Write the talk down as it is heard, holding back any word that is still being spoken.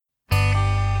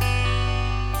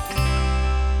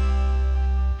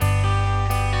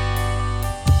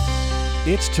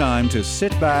It's time to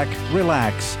sit back,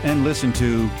 relax, and listen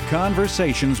to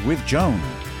Conversations with Joan.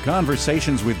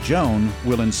 Conversations with Joan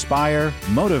will inspire,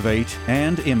 motivate,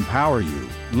 and empower you.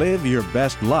 Live your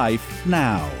best life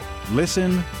now.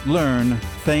 Listen, learn,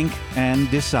 think, and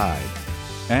decide.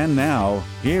 And now,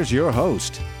 here's your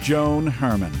host, Joan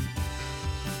Herman.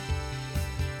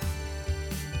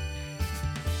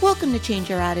 Welcome to Change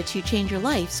Your Attitude, Change Your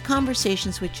Life's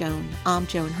Conversations with Joan. I'm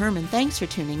Joan Herman. Thanks for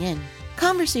tuning in.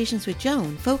 Conversations with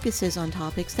Joan focuses on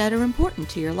topics that are important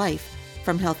to your life,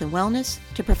 from health and wellness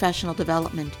to professional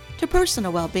development to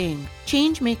personal well-being.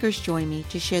 Change makers join me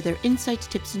to share their insights,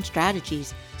 tips, and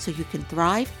strategies so you can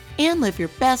thrive and live your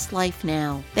best life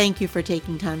now. Thank you for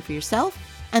taking time for yourself,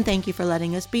 and thank you for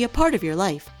letting us be a part of your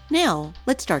life. Now,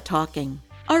 let's start talking.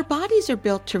 Our bodies are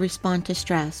built to respond to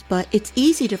stress, but it's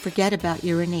easy to forget about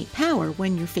your innate power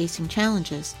when you're facing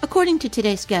challenges. According to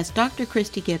today's guest, Dr.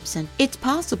 Christy Gibson, it's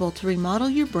possible to remodel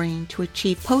your brain to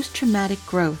achieve post-traumatic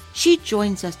growth. She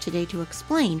joins us today to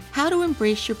explain how to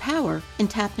embrace your power and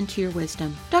tap into your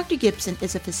wisdom. Dr. Gibson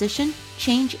is a physician,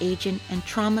 change agent, and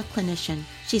trauma clinician.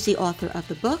 She's the author of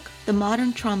the book, The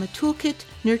Modern Trauma Toolkit,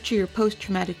 Nurture Your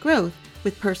Post-Traumatic Growth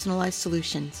with Personalized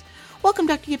Solutions. Welcome,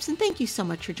 Dr. Gibson. Thank you so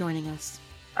much for joining us.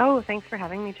 Oh, thanks for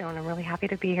having me, Joan. I'm really happy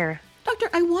to be here. Doctor,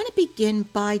 I want to begin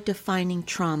by defining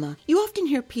trauma. You often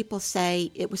hear people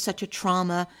say it was such a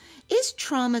trauma. Is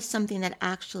trauma something that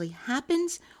actually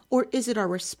happens, or is it our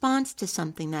response to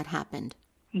something that happened?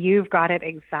 You've got it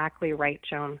exactly right,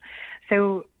 Joan.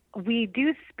 So we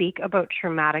do speak about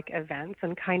traumatic events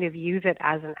and kind of use it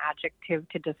as an adjective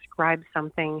to describe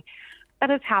something that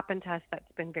has happened to us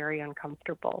that's been very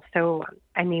uncomfortable. So,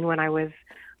 I mean, when I was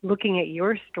looking at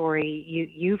your story,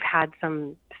 you've had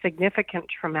some significant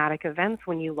traumatic events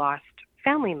when you lost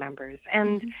family members.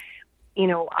 And, you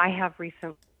know, I have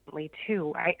recently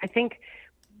too. I think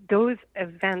those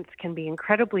events can be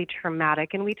incredibly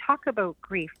traumatic. And we talk about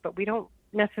grief, but we don't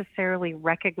necessarily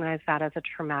recognize that as a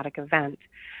traumatic event.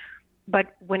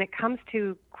 But when it comes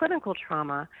to clinical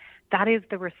trauma, that is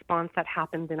the response that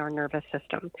happens in our nervous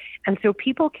system. And so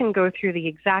people can go through the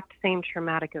exact same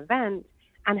traumatic event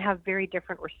and have very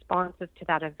different responses to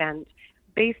that event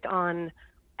based on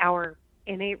our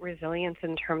innate resilience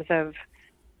in terms of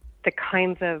the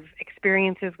kinds of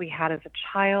experiences we had as a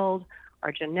child,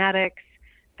 our genetics,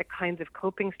 the kinds of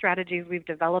coping strategies we've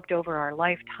developed over our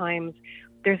lifetimes.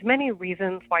 There's many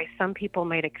reasons why some people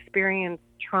might experience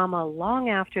trauma long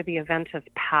after the event has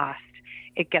passed.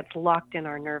 It gets locked in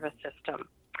our nervous system,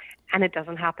 and it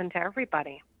doesn't happen to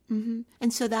everybody. Mm-hmm.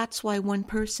 And so that's why one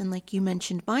person, like you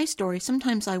mentioned my story,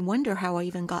 sometimes I wonder how I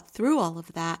even got through all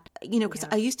of that. You know, because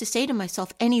I used to say to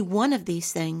myself, any one of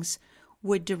these things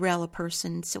would derail a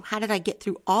person. So how did I get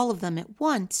through all of them at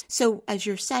once? So as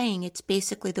you're saying, it's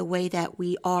basically the way that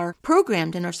we are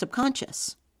programmed in our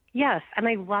subconscious. Yes, and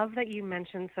I love that you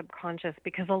mentioned subconscious,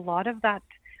 because a lot of that,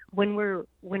 when we're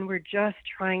just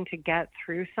trying to get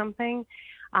through something,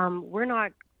 we're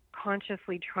not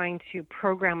consciously trying to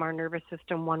program our nervous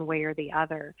system one way or the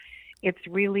other. It's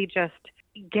really just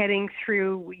getting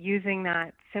through using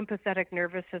that sympathetic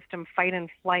nervous system fight and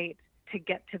flight to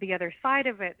get to the other side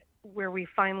of it, where we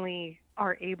finally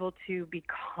are able to be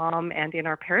calm and in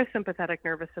our parasympathetic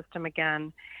nervous system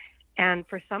again. And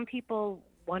for some people,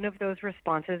 one of those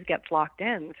responses gets locked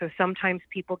in. So sometimes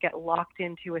people get locked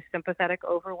into a sympathetic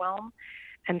overwhelm,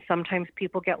 and sometimes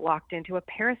people get locked into a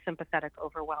parasympathetic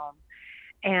overwhelm.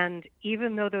 And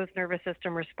even though those nervous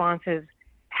system responses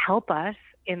help us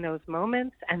in those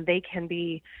moments, and they can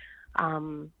be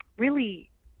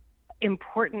really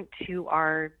important to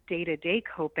our day-to-day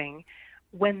coping,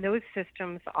 when those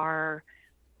systems are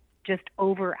just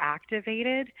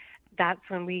overactivated, that's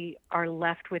when we are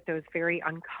left with those very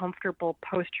uncomfortable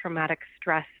post-traumatic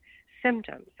stress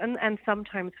symptoms and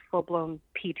sometimes full-blown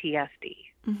PTSD.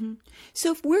 Mm-hmm.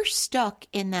 So if we're stuck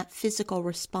in that physical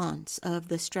response of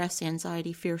the stress,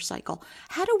 anxiety, fear cycle,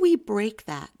 how do we break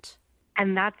that?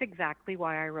 And that's exactly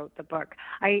why I wrote the book.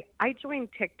 I joined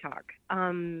TikTok.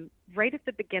 Right at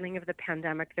the beginning of the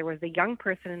pandemic, there was a young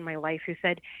person in my life who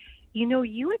said, you know,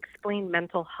 you explain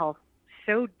mental health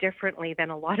so differently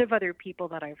than a lot of other people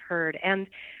that I've heard. And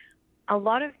a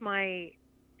lot of my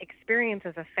experience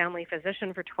as a family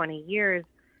physician for 20 years,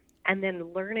 and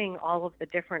then learning all of the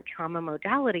different trauma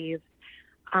modalities,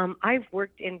 I've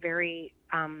worked in very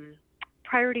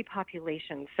priority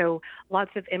populations. So lots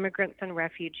of immigrants and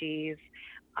refugees,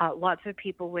 lots of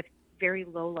people with very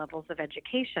low levels of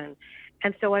education.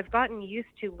 And so I've gotten used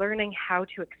to learning how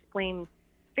to explain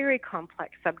very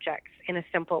complex subjects in a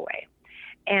simple way.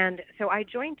 And so I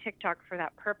joined TikTok for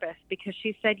that purpose, because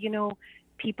she said, you know,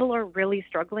 people are really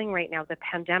struggling right now. The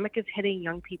pandemic is hitting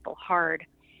young people hard.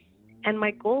 And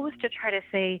my goal was to try to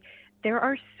say there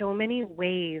are so many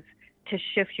ways to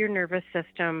shift your nervous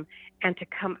system and to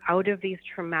come out of these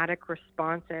traumatic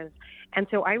responses. And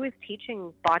so I was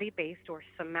teaching body-based or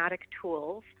somatic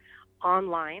tools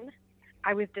online.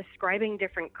 I was describing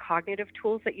different cognitive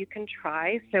tools that you can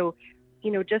try. So,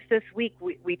 just this week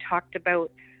we talked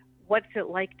about what's it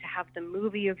like to have the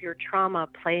movie of your trauma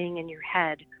playing in your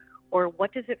head, or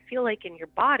what does it feel like in your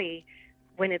body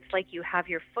when it's like you have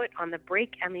your foot on the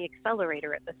brake and the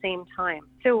accelerator at the same time.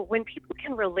 So when people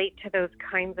can relate to those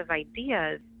kinds of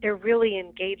ideas, they're really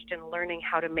engaged in learning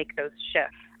how to make those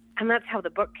shifts. And that's how the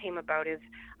book came about. Is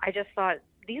I just thought,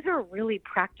 these are really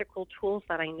practical tools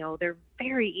that I know. They're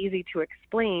very easy to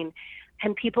explain,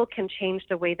 and people can change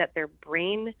the way that their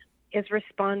brain is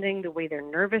responding, the way their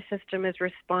nervous system is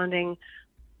responding,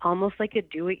 almost like a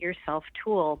do-it-yourself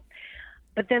tool.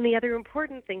 But then the other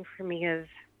important thing for me is,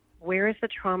 where is the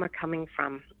trauma coming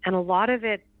from? And a lot of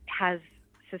it has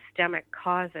systemic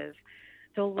causes.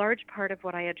 So a large part of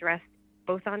what I address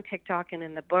both on TikTok and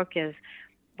in the book is,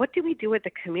 what do we do at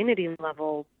the community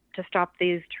level to stop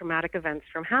these traumatic events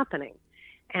from happening?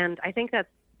 And I think that's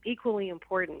equally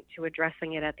important to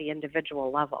addressing it at the individual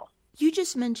level. You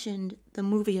just mentioned the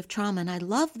movie of trauma, and I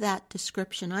love that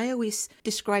description. I always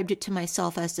described it to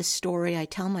myself as the story I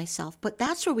tell myself, but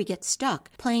that's where we get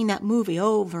stuck, playing that movie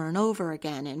over and over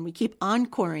again, and we keep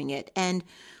encoring it, and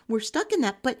we're stuck in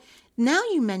that. But now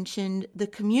you mentioned the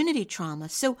community trauma.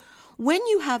 So when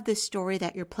you have this story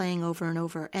that you're playing over and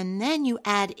over, and then you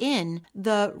add in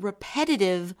the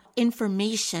repetitive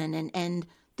information and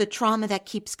the trauma that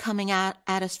keeps coming at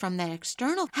us from the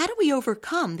external, how do we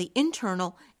overcome the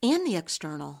internal and the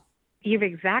external? You've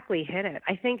exactly hit it.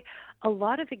 I think a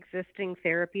lot of existing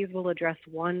therapies will address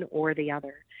one or the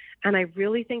other. And I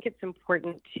really think it's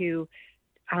important to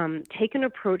take an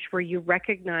approach where you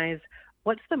recognize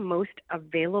what's the most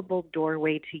available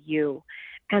doorway to you.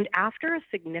 And after a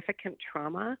significant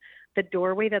trauma, the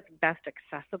doorway that's best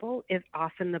accessible is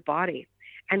often the body.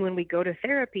 And when we go to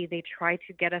therapy, they try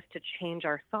to get us to change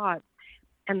our thoughts,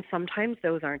 and sometimes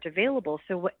those aren't available.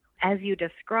 So as you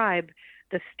describe,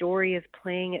 the story is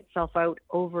playing itself out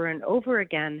over and over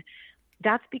again.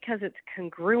 That's because it's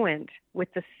congruent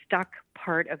with the stuck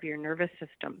part of your nervous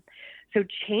system. So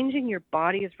changing your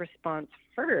body's response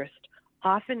first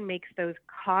often makes those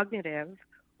cognitive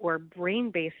or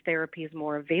brain-based therapies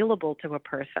more available to a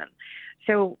person.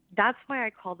 So that's why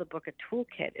I call the book a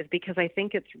toolkit, is because I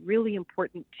think it's really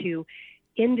important to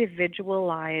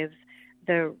individualize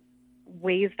the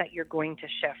ways that you're going to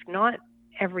shift. Not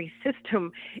every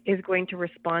system is going to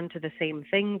respond to the same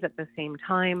things at the same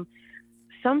time.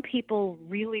 Some people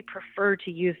really prefer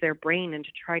to use their brain and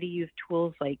to try to use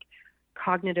tools like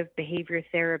cognitive behavior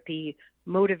therapy,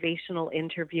 motivational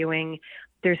interviewing.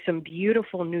 There's some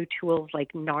beautiful new tools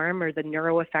like NARM, or the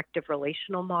neuroaffective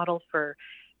relational model for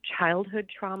childhood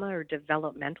trauma or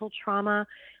developmental trauma.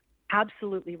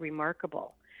 Absolutely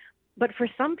remarkable. But for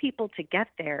some people to get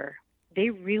there, they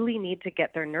really need to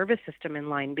get their nervous system in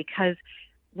line, because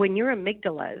when your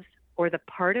amygdalas, or the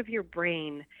part of your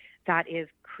brain that is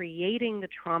creating the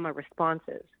trauma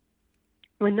responses,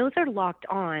 when those are locked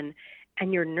on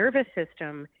and your nervous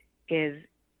system is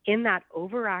in that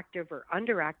overactive or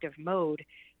underactive mode,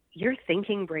 your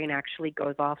thinking brain actually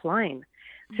goes offline.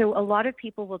 So a lot of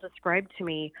people will describe to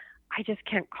me, I just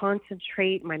can't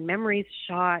concentrate, my memory's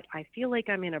shot, I feel like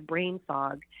I'm in a brain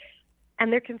fog.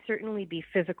 And there can certainly be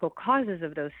physical causes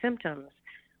of those symptoms.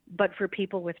 But for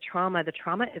people with trauma, the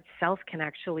trauma itself can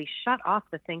actually shut off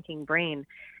the thinking brain.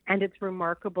 And it's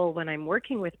remarkable when I'm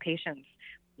working with patients,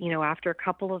 after a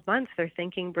couple of months, their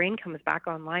thinking brain comes back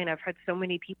online. I've had so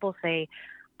many people say,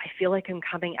 I feel like I'm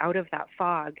coming out of that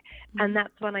fog. And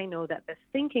that's when I know that the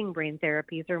thinking brain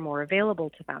therapies are more available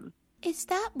to them. Is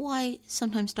that why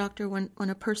sometimes, doctor, when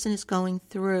a person is going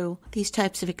through these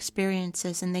types of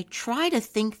experiences and they try to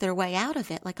think their way out of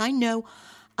it, like I know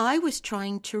I was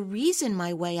trying to reason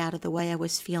my way out of the way I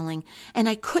was feeling, and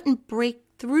I couldn't break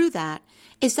through that.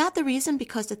 Is that the reason,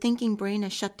 because the thinking brain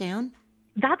is shut down?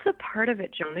 That's a part of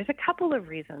it, Joan. There's a couple of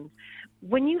reasons.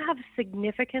 When you have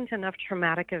significant enough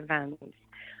traumatic events,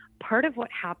 part of what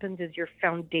happens is your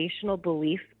foundational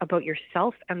belief about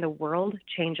yourself and the world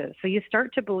changes. So you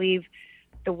start to believe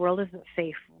the world isn't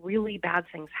safe, really bad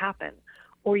things happen.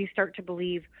 Or you start to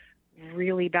believe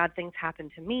really bad things happen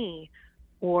to me,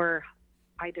 or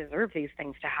I deserve these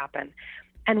things to happen.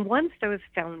 And once those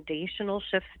foundational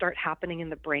shifts start happening in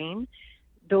the brain,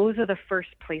 those are the first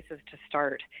places to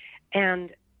start.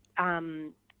 And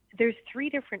there's 3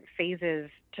 different phases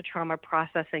to trauma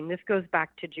processing. This goes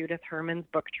back to Judith Herman's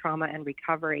book, Trauma and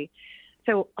Recovery.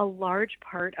 So a large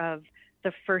part of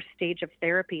the first stage of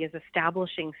therapy is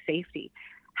establishing safety.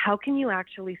 How can you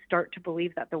actually start to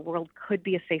believe that the world could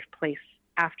be a safe place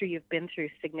after you've been through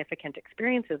significant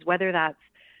experiences, whether that's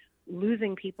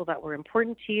losing people that were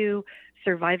important to you,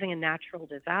 surviving a natural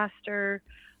disaster?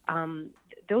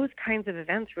 Those kinds of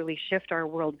events really shift our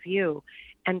worldview,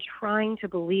 and trying to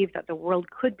believe that the world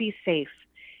could be safe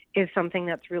is something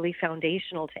that's really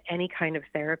foundational to any kind of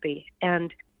therapy.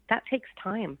 And that takes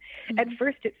time. Mm-hmm. At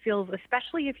first, it feels,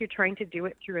 especially if you're trying to do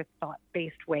it through a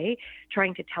thought-based way,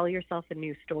 trying to tell yourself a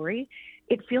new story,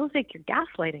 it feels like you're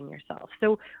gaslighting yourself.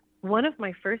 So one of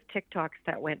my first TikToks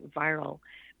that went viral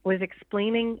was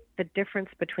explaining the difference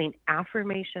between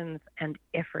affirmations and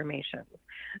affirmations.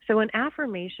 So an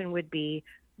affirmation would be,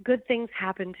 good things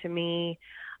happen to me,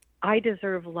 I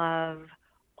deserve love,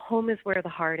 home is where the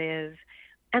heart is.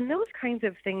 And those kinds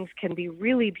of things can be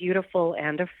really beautiful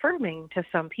and affirming to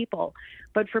some people.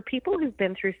 But for people who've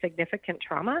been through significant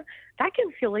trauma, that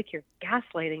can feel like you're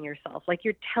gaslighting yourself, like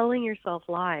you're telling yourself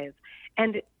lies.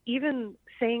 And even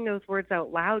saying those words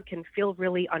out loud can feel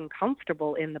really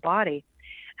uncomfortable in the body.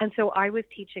 And so I was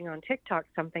teaching on TikTok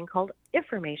something called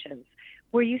affirmations,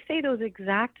 where you say those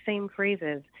exact same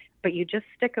phrases, but you just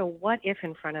stick a what if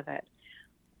in front of it.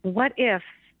 What if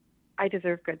I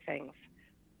deserve good things?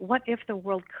 What if the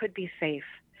world could be safe?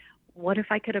 What if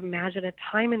I could imagine a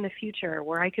time in the future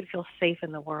where I could feel safe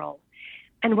in the world?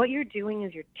 And what you're doing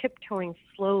is you're tiptoeing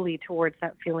slowly towards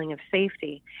that feeling of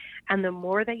safety. And the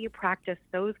more that you practice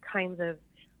those kinds of,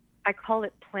 I call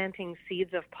it planting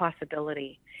seeds of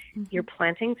possibility. Mm-hmm. You're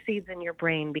planting seeds in your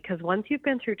brain, because once you've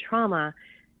been through trauma,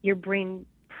 your brain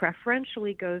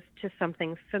preferentially goes to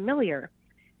something familiar,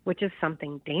 which is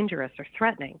something dangerous or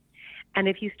threatening. And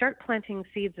if you start planting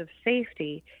seeds of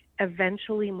safety,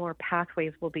 eventually more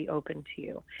pathways will be open to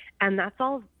you. And that's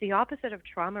all. The opposite of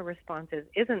trauma responses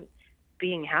isn't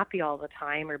being happy all the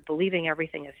time or believing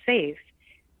everything is safe.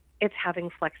 It's having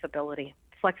flexibility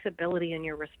in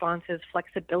your responses,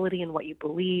 flexibility in what you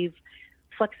believe,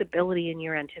 flexibility in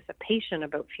your anticipation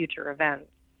about future events.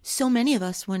 So many of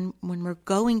us, when we're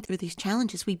going through these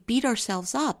challenges, we beat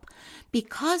ourselves up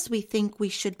because we think we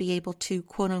should be able to,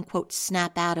 quote unquote,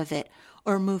 snap out of it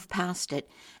or move past it.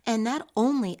 And that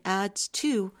only adds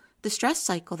to the stress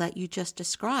cycle that you just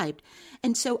described.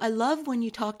 And so I love when you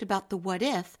talked about the what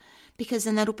if, because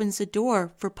then that opens the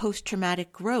door for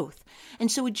post-traumatic growth.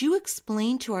 And so would you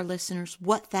explain to our listeners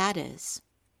what that is?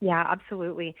 Yeah,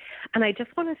 absolutely. And I just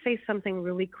want to say something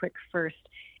really quick first.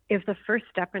 If the first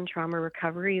step in trauma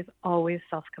recovery is always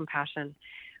self-compassion.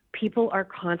 People are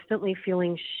constantly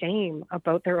feeling shame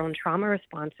about their own trauma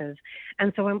responses.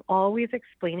 And so I'm always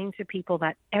explaining to people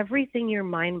that everything your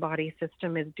mind-body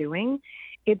system is doing,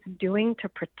 it's doing to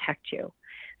protect you.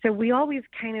 So we always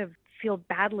kind of feel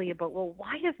badly about, well,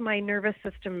 why is my nervous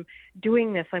system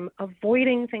doing this? I'm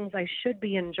avoiding things I should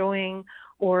be enjoying,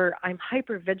 or I'm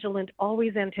hypervigilant,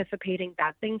 always anticipating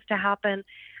bad things to happen.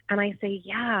 And I say,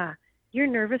 yeah, your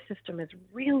nervous system is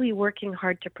really working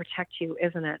hard to protect you,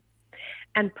 isn't it?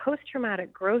 And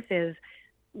post-traumatic growth is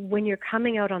when you're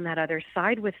coming out on that other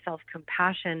side with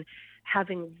self-compassion,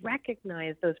 having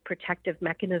recognized those protective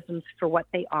mechanisms for what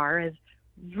they are as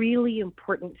really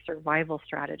important survival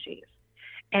strategies.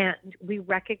 And we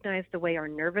recognize the way our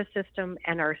nervous system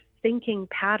and our thinking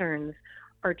patterns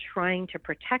are trying to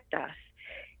protect us.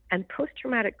 And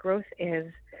post-traumatic growth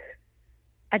is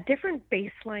a different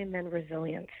baseline than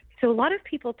resilience. So a lot of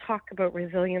people talk about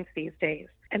resilience these days.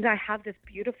 And I have this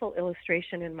beautiful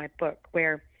illustration in my book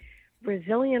where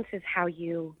resilience is how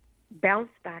you bounce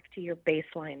back to your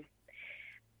baseline.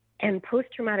 And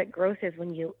post-traumatic growth is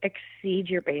when you exceed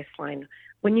your baseline,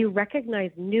 when you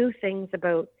recognize new things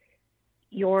about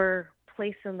your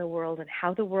place in the world and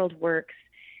how the world works,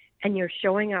 and you're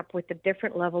showing up with a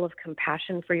different level of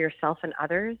compassion for yourself and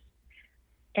others.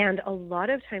 And a lot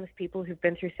of times people who've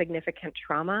been through significant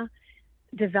trauma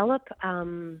develop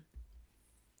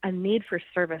a need for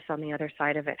service on the other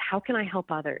side of it. How can I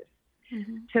help others?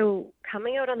 Mm-hmm. So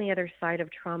coming out on the other side of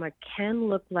trauma can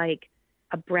look like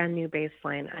a brand new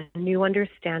baseline, a new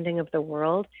understanding of the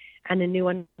world, and a new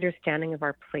understanding of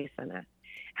our place in it.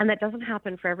 And that doesn't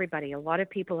happen for everybody. A lot of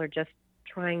people are just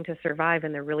trying to survive,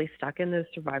 and they're really stuck in those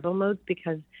survival modes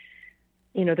because,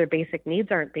 you know, their basic needs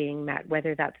aren't being met,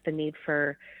 whether that's the need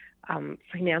for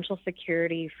financial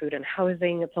security, food and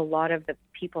housing. It's a lot of the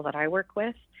people that I work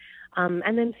with.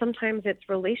 And then sometimes it's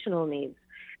relational needs.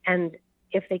 And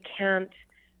if they can't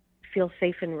feel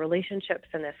safe in relationships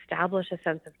and establish a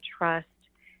sense of trust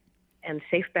and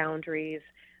safe boundaries,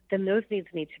 then those needs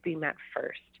need to be met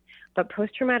first. But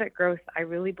post-traumatic growth, I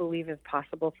really believe, is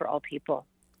possible for all people.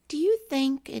 Do you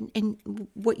think, in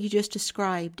what you just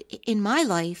described, in my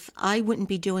life, I wouldn't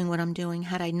be doing what I'm doing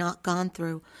had I not gone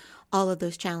through all of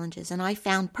those challenges, and I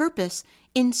found purpose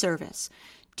in service.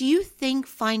 Do you think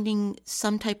finding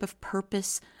some type of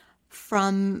purpose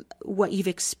from what you've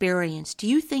experienced, do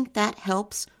you think that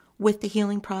helps with the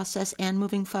healing process and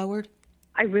moving forward?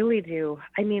 I really do.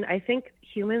 I mean, I think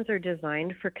humans are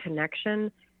designed for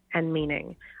connection and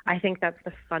meaning. I think that's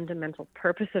the fundamental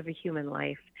purpose of a human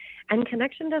life. And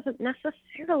connection doesn't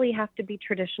necessarily have to be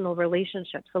traditional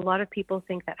relationships. A lot of people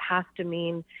think that has to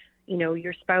mean,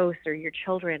 your spouse or your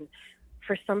children.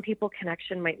 For some people,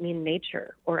 connection might mean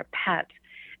nature or a pet.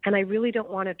 And I really don't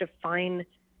want to define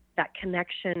that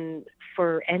connection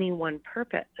for any one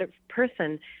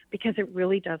person, because it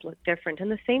really does look different.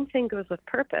 And the same thing goes with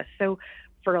purpose. So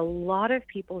for a lot of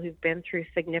people who've been through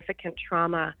significant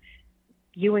trauma,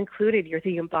 you included, you're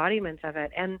the embodiment of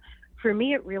it. And for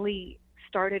me, it really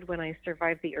started when I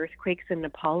survived the earthquakes in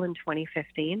Nepal in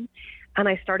 2015. And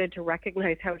I started to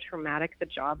recognize how traumatic the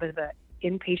job as an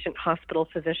inpatient hospital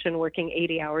physician working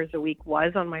 80 hours a week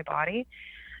was on my body.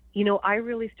 I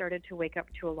really started to wake up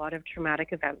to a lot of traumatic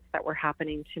events that were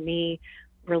happening to me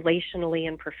relationally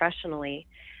and professionally.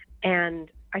 And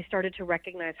I started to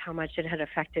recognize how much it had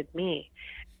affected me.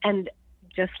 And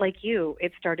just like you,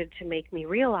 it started to make me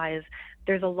realize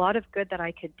there's a lot of good that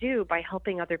I could do by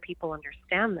helping other people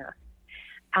understand this,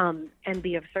 and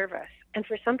be of service. And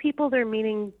for some people, their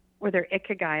meaning or their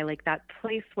ikigai, like that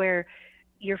place where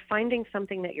you're finding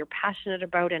something that you're passionate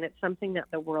about and it's something that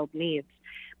the world needs.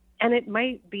 And it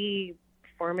might be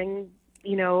forming,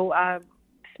 a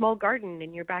small garden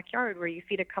in your backyard where you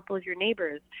feed a couple of your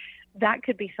neighbors. That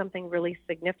could be something really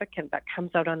significant that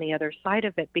comes out on the other side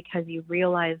of it, because you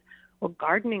realize, well,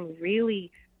 gardening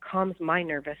really calms my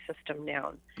nervous system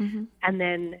down. Mm-hmm. And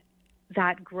then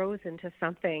that grows into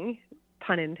something,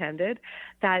 pun intended,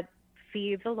 that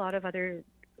feeds a lot of other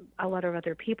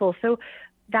people. So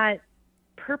that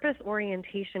purpose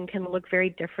orientation can look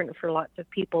very different for lots of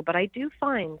people. But I do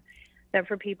find that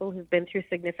for people who've been through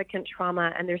significant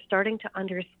trauma and they're starting to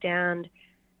understand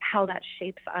how that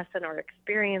shapes us and our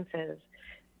experiences,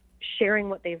 sharing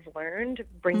what they've learned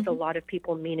brings a lot of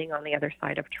people meaning on the other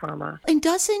side of trauma. And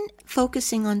doesn't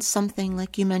focusing on something,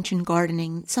 like you mentioned,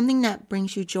 gardening, something that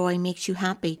brings you joy, makes you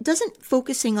happy, doesn't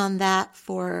focusing on that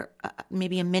for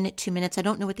maybe a minute, 2 minutes, I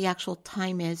don't know what the actual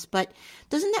time is, but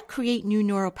doesn't that create new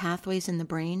neural pathways in the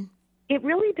brain? It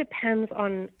really depends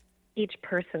on each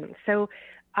person. So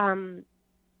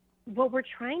what we're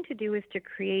trying to do is to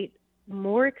create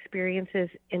more experiences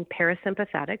in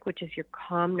parasympathetic, which is your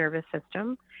calm nervous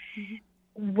system,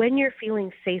 when you're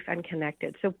feeling safe and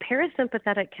connected. So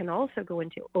parasympathetic can also go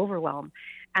into overwhelm,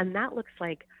 and that looks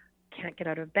like can't get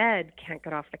out of bed, can't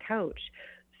get off the couch.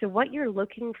 So what you're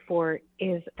looking for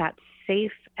is that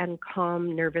safe and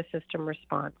calm nervous system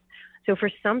response. So for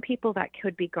some people that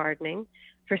could be gardening,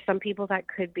 for some people that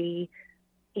could be,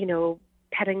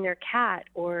 petting their cat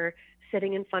or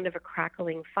sitting in front of a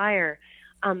crackling fire.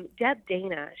 Deb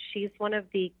Dana, she's one of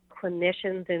the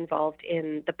clinicians involved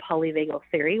in the polyvagal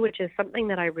theory, which is something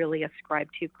that I really ascribe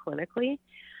to clinically.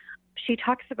 She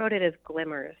talks about it as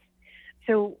glimmers.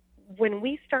 So when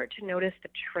we start to notice the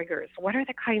triggers, what are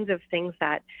the kinds of things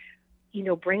that,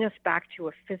 bring us back to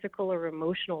a physical or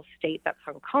emotional state that's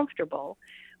uncomfortable,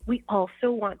 we also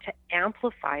want to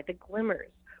amplify the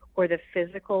glimmers, or the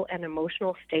physical and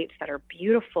emotional states that are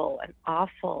beautiful and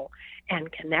awful and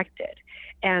connected.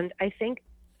 And I think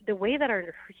the way that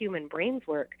our human brains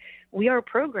work, we are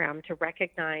programmed to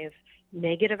recognize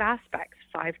negative aspects,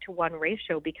 5-to-1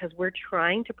 ratio, because we're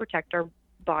trying to protect our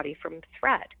body from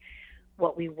threat.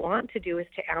 What we want to do is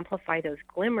to amplify those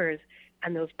glimmers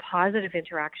and those positive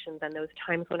interactions and those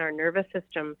times when our nervous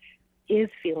system is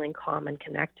feeling calm and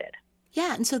connected.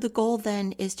 Yeah, and so the goal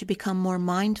then is to become more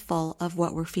mindful of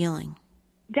what we're feeling.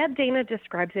 Deb Dana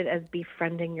describes it as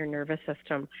befriending your nervous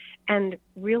system. And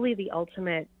really the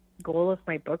ultimate goal of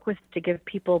my book was to give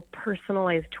people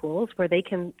personalized tools where they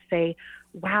can say,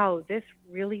 wow, this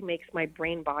really makes my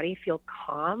brain body feel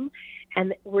calm.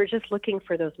 And we're just looking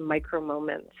for those micro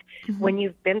moments. Mm-hmm. When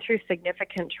you've been through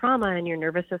significant trauma and your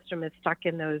nervous system is stuck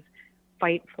in those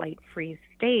fight, flight, freeze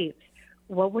states,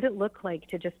 what would it look like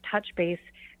to just touch base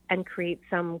and create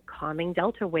some calming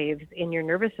delta waves in your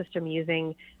nervous system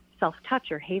using self-touch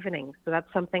or havening? So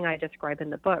that's something I describe in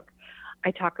the book.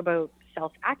 I talk about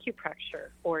self-acupressure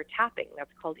or tapping.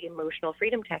 That's called emotional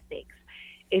freedom techniques.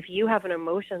 If you have an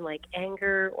emotion like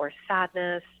anger or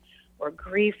sadness or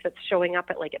grief that's showing up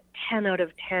at like a 10 out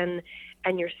of 10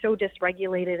 and you're so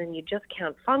dysregulated and you just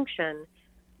can't function,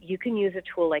 you can use a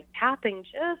tool like tapping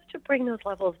just to bring those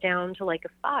levels down to like a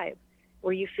 5,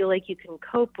 where you feel like you can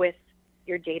cope with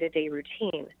your day-to-day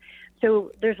routine.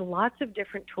 So there's lots of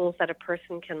different tools that a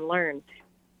person can learn.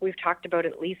 We've talked about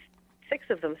at least 6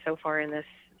 of them so far in this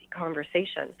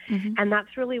conversation. Mm-hmm. And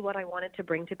that's really what I wanted to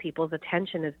bring to people's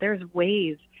attention, is there's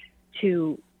ways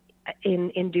to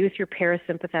induce your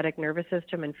parasympathetic nervous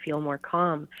system and feel more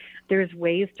calm. There's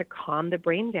ways to calm the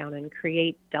brain down and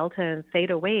create delta and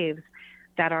theta waves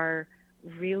that are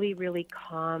really, really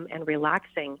calm and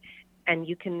relaxing. And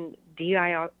you can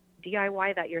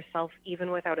DIY that yourself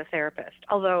even without a therapist,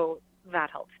 although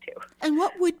that helps too. And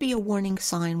what would be a warning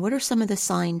sign? What are some of the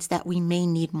signs that we may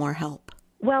need more help?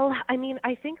 Well, I mean,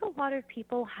 I think a lot of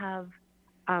people have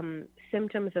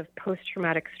symptoms of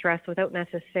post-traumatic stress without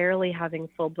necessarily having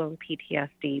full-blown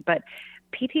PTSD. But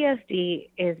PTSD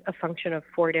is a function of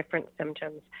 4 different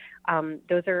symptoms.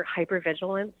 Those are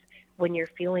hypervigilance, when you're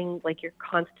feeling like you're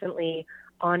constantly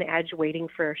on edge waiting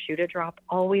for a shoe to drop,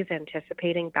 always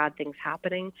anticipating bad things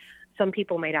happening. Some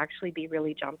people might actually be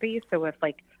really jumpy. So if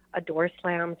like a door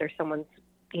slams or someone's,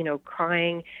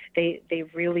 crying, they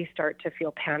really start to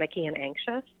feel panicky and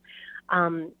anxious.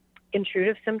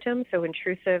 Intrusive symptoms. So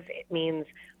intrusive, it means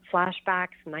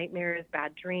flashbacks, nightmares,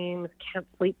 bad dreams, can't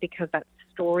sleep because that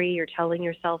story you're telling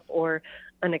yourself or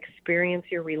an experience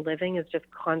you're reliving is just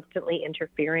constantly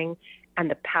interfering and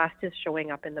the past is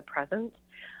showing up in the present.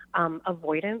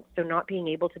 Avoidance, so not being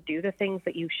able to do the things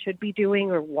that you should be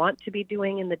doing or want to be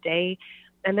doing in the day.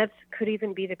 And that could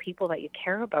even be the people that you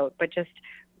care about, but just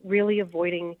really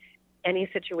avoiding any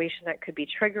situation that could be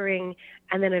triggering.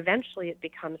 And then eventually it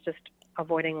becomes just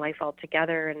avoiding life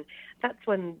altogether. And that's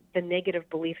when the negative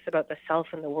beliefs about the self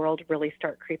and the world really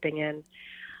start creeping in.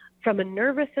 From a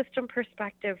nervous system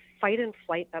perspective, fight and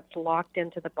flight that's locked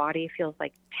into the body feels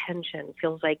like tension,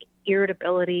 feels like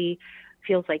irritability,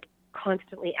 feels like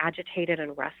constantly agitated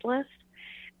and restless.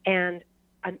 And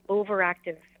an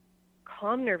overactive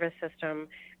calm nervous system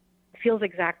feels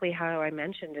exactly how I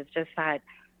mentioned. It's just that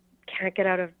can't get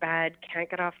out of bed, can't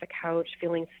get off the couch,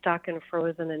 feeling stuck and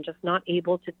frozen and just not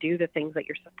able to do the things that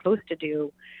you're supposed to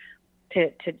do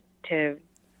to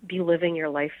be living your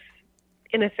life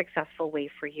in a successful way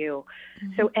for you.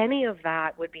 Mm-hmm. So any of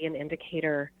that would be an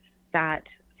indicator that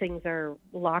things are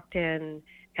locked in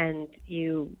and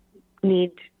you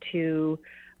need to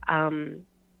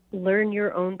learn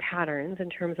your own patterns in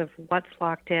terms of what's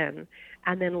locked in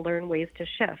and then learn ways to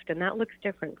shift. And that looks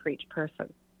different for each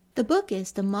person. The book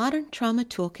is The Modern Trauma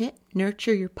Toolkit,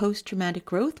 Nurture Your Post-Traumatic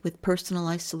Growth with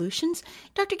Personalized Solutions.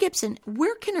 Dr. Gibson,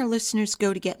 where can our listeners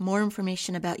go to get more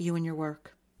information about you and your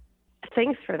work?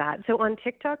 Thanks for that. So on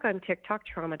TikTok, I'm TikTok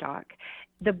Trauma Doc.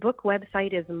 The book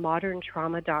website is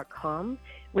moderntrauma.com,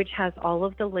 which has all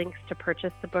of the links to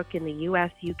purchase the book in the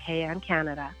US, UK, and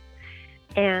Canada.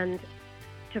 And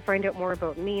to find out more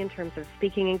about me in terms of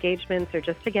speaking engagements or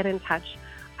just to get in touch,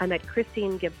 I'm at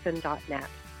christinegibson.net.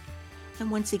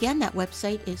 And once again, that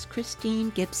website is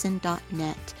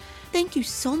christinegibson.net. Thank you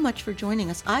so much for joining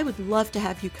us. I would love to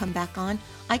have you come back on.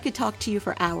 I could talk to you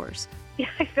for hours. Yeah,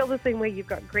 I feel the same way. You've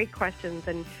got great questions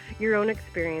and your own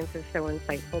experience is so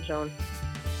insightful, Joan.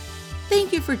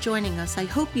 Thank you for joining us. I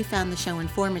hope you found the show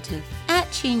informative.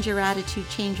 At Change Your Attitude,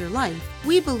 Change Your Life,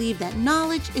 we believe that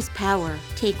knowledge is power.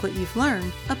 Take what you've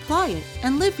learned, apply it,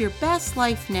 and live your best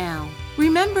life now.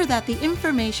 Remember that the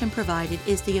information provided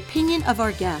is the opinion of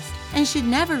our guest and should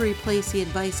never replace the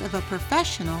advice of a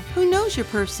professional who knows your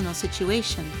personal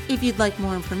situation. If you'd like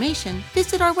more information,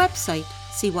 visit our website,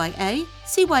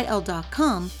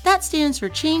 CYACYL.com. That stands for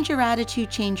Change Your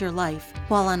Attitude, Change Your Life.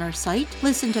 While on our site,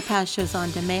 listen to past shows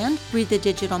on demand, read the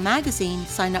digital magazine,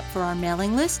 sign up for our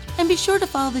mailing list, and be sure to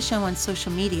follow the show on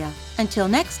social media. Until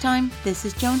next time, this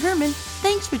is Joan Herman.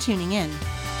 Thanks for tuning in.